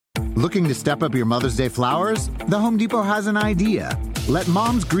Looking to step up your Mother's Day flowers? The Home Depot has an idea. Let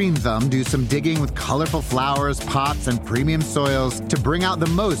Mom's Green Thumb do some digging with colorful flowers, pots, and premium soils to bring out the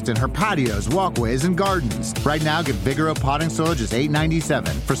most in her patios, walkways, and gardens. Right now, get Vigoro potting soil just $8.97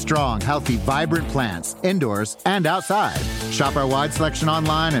 for strong, healthy, vibrant plants, indoors and outside. Shop our wide selection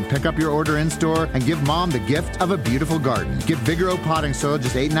online and pick up your order in-store and give Mom the gift of a beautiful garden. Get Vigoro potting soil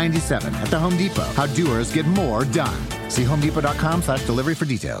just $8.97 at the Home Depot. How doers get more done. See homedepot.com/delivery for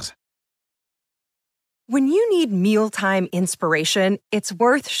details. When you need mealtime inspiration, it's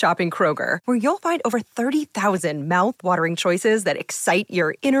worth shopping Kroger, where you'll find over 30,000 mouth-watering choices that excite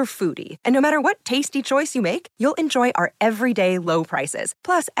your inner foodie. And no matter what tasty choice you make, you'll enjoy our everyday low prices,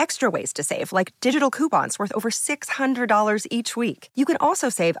 plus extra ways to save, like digital coupons worth over $600 each week. You can also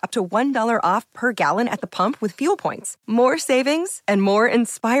save up to $1 off per gallon at the pump with fuel points. More savings and more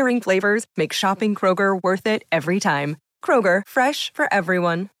inspiring flavors make shopping Kroger worth it every time. Kroger, fresh for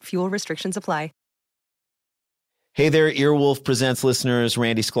everyone. Fuel restrictions apply. Hey there, Earwolf Presents listeners.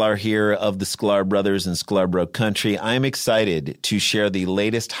 Randy Sklar here of the Sklar Brothers and Sklar Bro Country. I'm excited to share the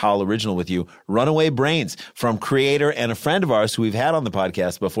latest Howl original with you, Runaway Brains, from creator and a friend of ours who we've had on the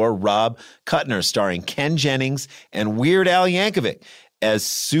podcast before, Rob Kuttner, starring Ken Jennings and Weird Al Yankovic. As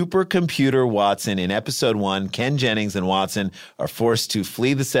supercomputer Watson in episode 1, Ken Jennings and Watson are forced to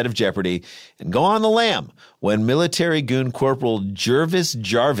flee the set of Jeopardy and go on the lam when military goon Corporal Jervis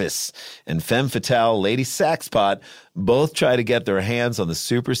Jarvis and femme fatale Lady Saxpot both try to get their hands on the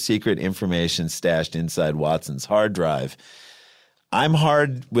super secret information stashed inside Watson's hard drive. I'm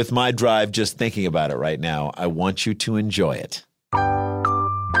hard with my drive just thinking about it right now. I want you to enjoy it.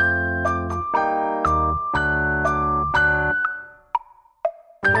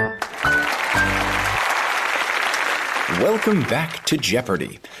 Welcome back to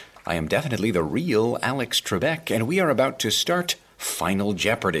Jeopardy! I am definitely the real Alex Trebek, and we are about to start Final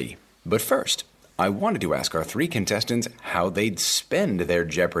Jeopardy! But first, I wanted to ask our 3 contestants how they'd spend their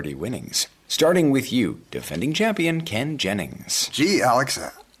Jeopardy winnings. Starting with you, defending champion Ken Jennings. Gee, Alex,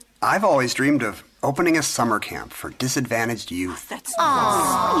 I've always dreamed of opening a summer camp for disadvantaged youth. That's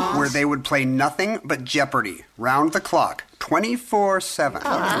awesome. Where they would play nothing but Jeopardy, round the clock, 24/7.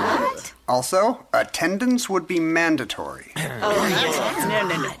 What? Also, attendance would be mandatory. No.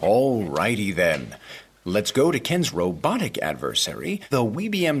 Alrighty then. Let's go to Ken's robotic adversary, the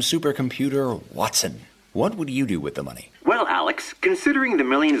WeBM supercomputer Watson. What would you do with the money? Well, Alex, considering the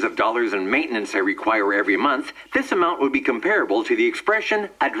millions of dollars in maintenance I require every month, this amount would be comparable to the expression,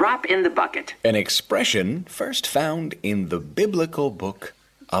 a drop in the bucket. An expression first found in the biblical book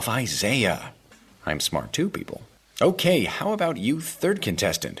of Isaiah. I'm smart too, people. Okay, how about you, third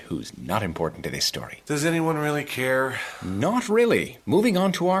contestant, who's not important to this story? Does anyone really care? Not really. Moving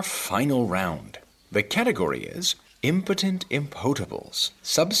on to our final round. The category is impotent impotables,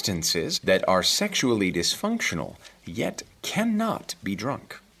 substances that are sexually dysfunctional, yet cannot be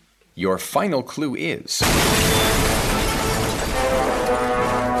drunk. Your final clue is...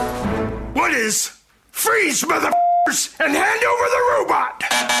 What is? Freeze, motherfuckers, and hand over the robot!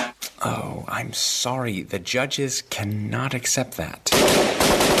 Oh, I'm sorry. The judges cannot accept that.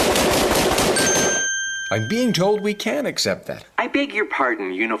 I'm being told we can accept that. I beg your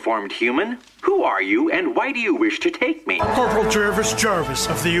pardon, uniformed human. Who are you, and why do you wish to take me? Corporal Jervis Jarvis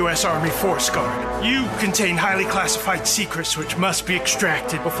of the U.S. Army Force Guard. You contain highly classified secrets which must be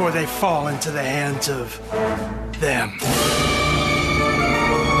extracted before they fall into the hands of them.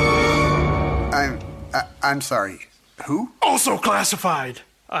 I'm sorry. Who? Also classified.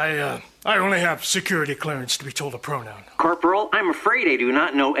 I only have security clearance to be told a pronoun. Corporal, I'm afraid I do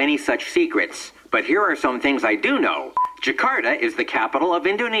not know any such secrets. But here are some things I do know. Jakarta is the capital of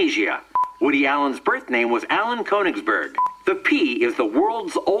Indonesia. Woody Allen's birth name was Alan Konigsberg. The pea is the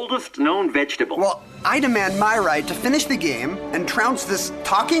world's oldest known vegetable. Well, I demand my right to finish the game and trounce this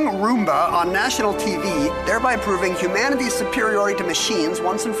talking Roomba on national TV, thereby proving humanity's superiority to machines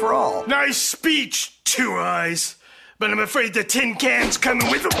once and for all. Nice speech, Two Eyes. But I'm afraid the tin can's coming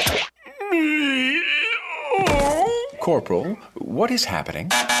with them. Corporal, what is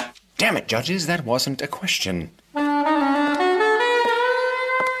happening? Damn it, judges, that wasn't a question.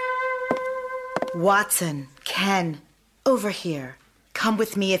 Watson, Ken, over here. Come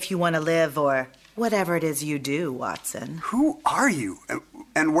with me if you want to live, or whatever it is you do, Watson. Who are you?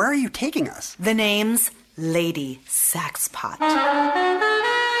 And where are you taking us? The name's Lady Saxpot.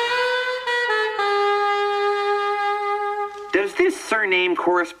 Does this surname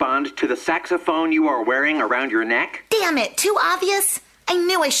correspond to the saxophone you are wearing around your neck? Damn it, too obvious? I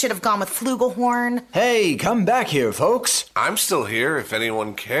knew I should have gone with flugelhorn. Hey, come back here, folks. I'm still here if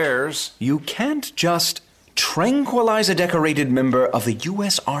anyone cares. You can't just tranquilize a decorated member of the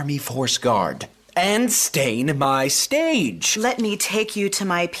U.S. Army Force Guard, and stain my stage. Let me take you to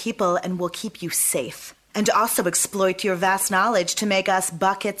my people and we'll keep you safe. And also exploit your vast knowledge to make us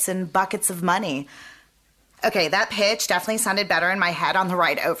buckets and buckets of money. Okay, that pitch definitely sounded better in my head on the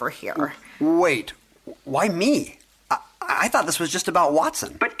ride over here. Wait, why me? I thought this was just about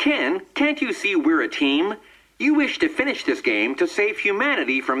Watson. But Ken, can't you see we're a team? You wish to finish this game to save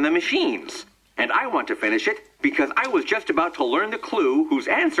humanity from the machines. And I want to finish it because I was just about to learn the clue whose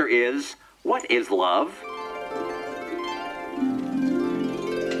answer is, what is love?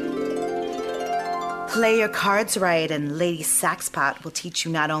 Play your cards right and Lady Saxpot will teach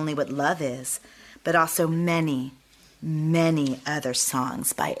you not only what love is, but also many, many other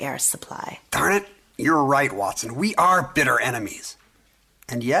songs by Air Supply. Darn it, you're right, Watson. We are bitter enemies.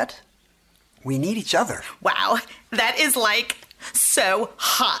 And yet, we need each other. Wow, that is like so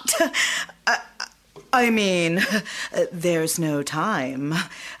hot. I mean, there's no time.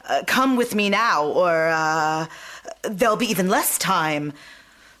 Come with me now, or there'll be even less time.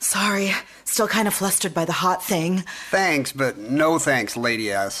 Sorry, still kind of flustered by the hot thing. Thanks, but no thanks, Lady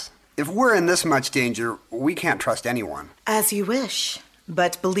S. If we're in this much danger, we can't trust anyone. As you wish.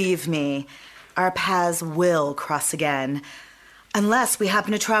 But believe me, our paths will cross again. Unless we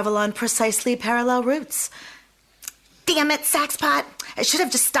happen to travel on precisely parallel routes. Damn it, Saxpot. I should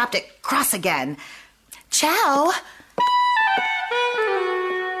have just stopped at cross again. Ciao.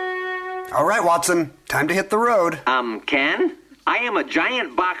 All right, Watson. Time to hit the road. Ken? I am a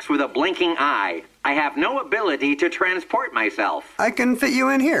giant box with a blinking eye. I have no ability to transport myself. I can fit you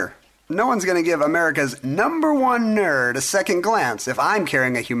in here. No one's going to give America's #1 nerd a second glance if I'm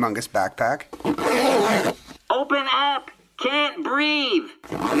carrying a humongous backpack. Open up! Can't breathe!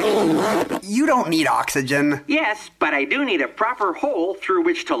 You don't need oxygen. Yes, but I do need a proper hole through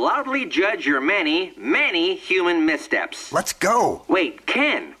which to loudly judge your many, many human missteps. Let's go. Wait,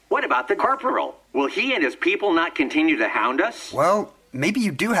 Ken, what about the corporal? Will he and his people not continue to hound us? Well, maybe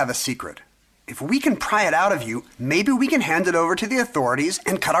you do have a secret. If we can pry it out of you, maybe we can hand it over to the authorities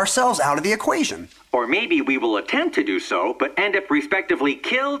and cut ourselves out of the equation. Or maybe we will attempt to do so, but end up respectively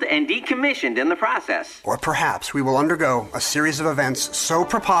killed and decommissioned in the process. Or perhaps we will undergo a series of events so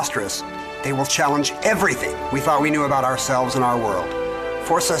preposterous, they will challenge everything we thought we knew about ourselves and our world.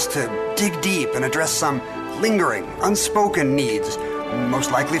 Force us to dig deep and address some lingering, unspoken needs,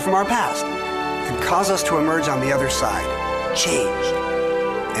 most likely from our past, and cause us to emerge on the other side, changed.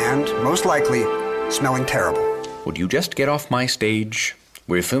 And, most likely, smelling terrible. Would you just get off my stage?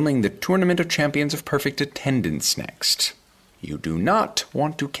 We're filming the Tournament of Champions of Perfect Attendance next. You do not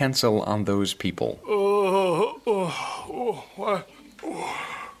want to cancel on those people.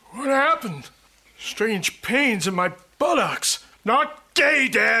 What happened? Strange pains in my buttocks. Not gay,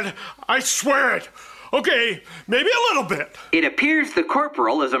 Dad. I swear it. Okay, maybe a little bit. It appears the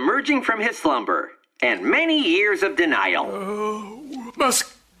corporal is emerging from his slumber, and many years of denial. Must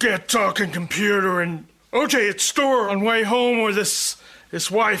get talking computer and OJ at store on way home, or this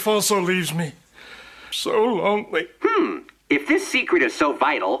wife also leaves me. So lonely. If this secret is so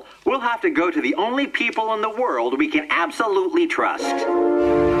vital, we'll have to go to the only people in the world we can absolutely trust.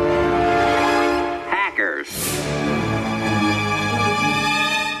 Hackers.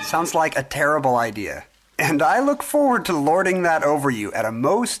 Sounds like a terrible idea. And I look forward to lording that over you at a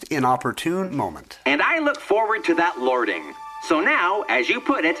most inopportune moment. And I look forward to that lording. So now, as you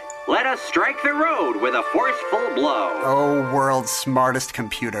put it, let us strike the road with a forceful blow. Oh, world's smartest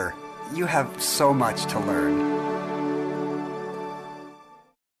computer. You have so much to learn.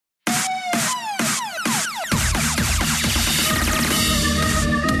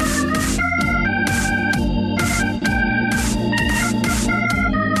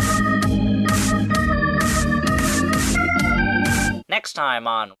 Next time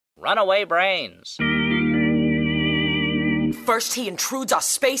on Runaway Brains. First he intrudes our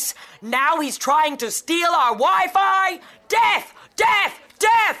space, now he's trying to steal our Wi-Fi! Death! Death!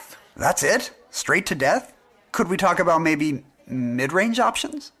 Death! That's it? Straight to death? Could we talk about maybe mid-range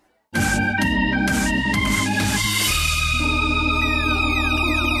options?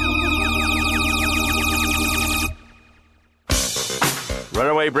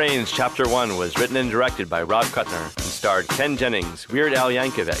 Runaway Brains Chapter 1 was written and directed by Rob Kuttner and starred Ken Jennings, Weird Al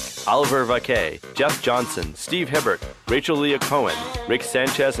Yankovic, Oliver Vaquet, Jeff Johnson, Steve Hibbert, Rachel Leah Cohen, Rick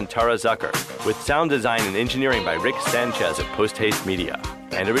Sanchez, and Tara Zucker, with sound design and engineering by Rick Sanchez at Post Haste Media,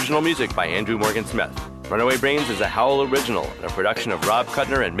 and original music by Andrew Morgan Smith. Runaway Brains is a Howl original and a production of Rob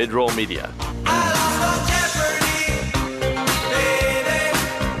Kuttner and Midroll Media.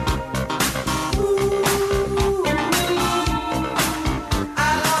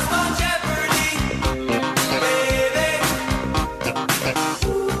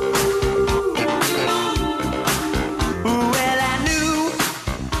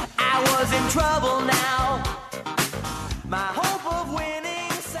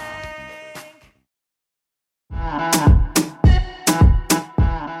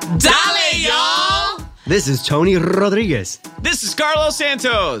 Dale, y'all! This is Tony Rodriguez. This is Carlos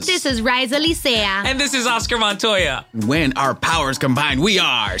Santos. This is Riza Licea. And this is Oscar Montoya. When our powers combine, we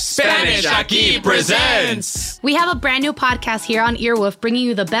are Spanish Aquí Presents. We have a brand new podcast here on Earwolf, bringing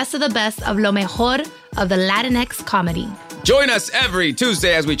you the best of lo mejor of the Latinx comedy. Join us every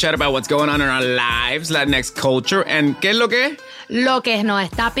Tuesday as we chat about what's going on in our lives, Latinx culture, and ¿qué es lo que? Lo que nos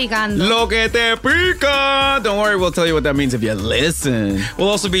está picando. Lo que te pica. Don't worry, we'll tell you what that means if you listen. We'll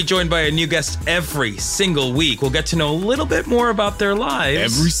also be joined by a new guest every single week. We'll get to know a little bit more about their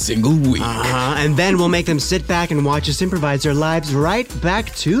lives. Every single week. And then we'll make them sit back and watch us improvise their lives right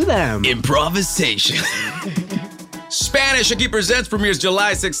back to them. Improvisation. Spanish Aquí Presents premieres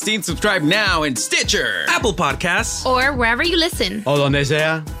July 16th. Subscribe now in Stitcher, Apple Podcasts, or wherever you listen. O donde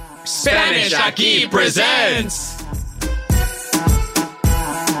sea. Spanish Aquí Presents.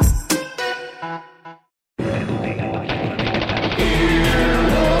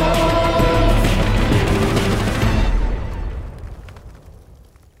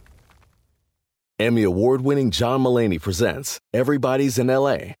 Emmy award-winning John Mulaney presents Everybody's in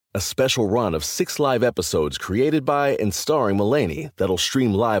L.A., a special run of 6 live episodes created by and starring Mulaney that'll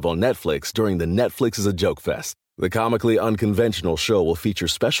stream live on Netflix during the Netflix is a Joke Fest. The comically unconventional show will feature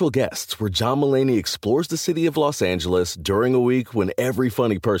special guests where John Mulaney explores the city of Los Angeles during a week when every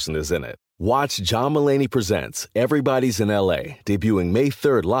funny person is in it. Watch John Mulaney Presents Everybody's in L.A., debuting May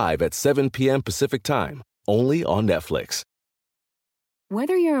 3rd live at 7 p.m. Pacific Time, only on Netflix.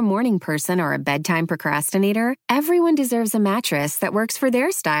 Whether you're a morning person or a bedtime procrastinator, everyone deserves a mattress that works for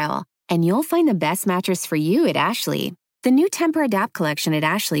their style. And you'll find the best mattress for you at Ashley. The new Temper-Adapt collection at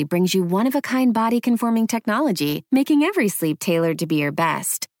Ashley brings you one-of-a-kind body-conforming technology, making every sleep tailored to be your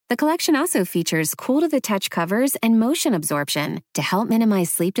best. The collection also features cool-to-the-touch covers and motion absorption to help minimize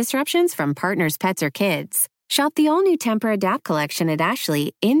sleep disruptions from partners, pets, or kids. Shop the all-new Temper-Adapt collection at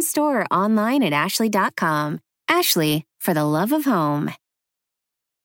Ashley, in-store or online at ashley.com. Ashley, for the love of home.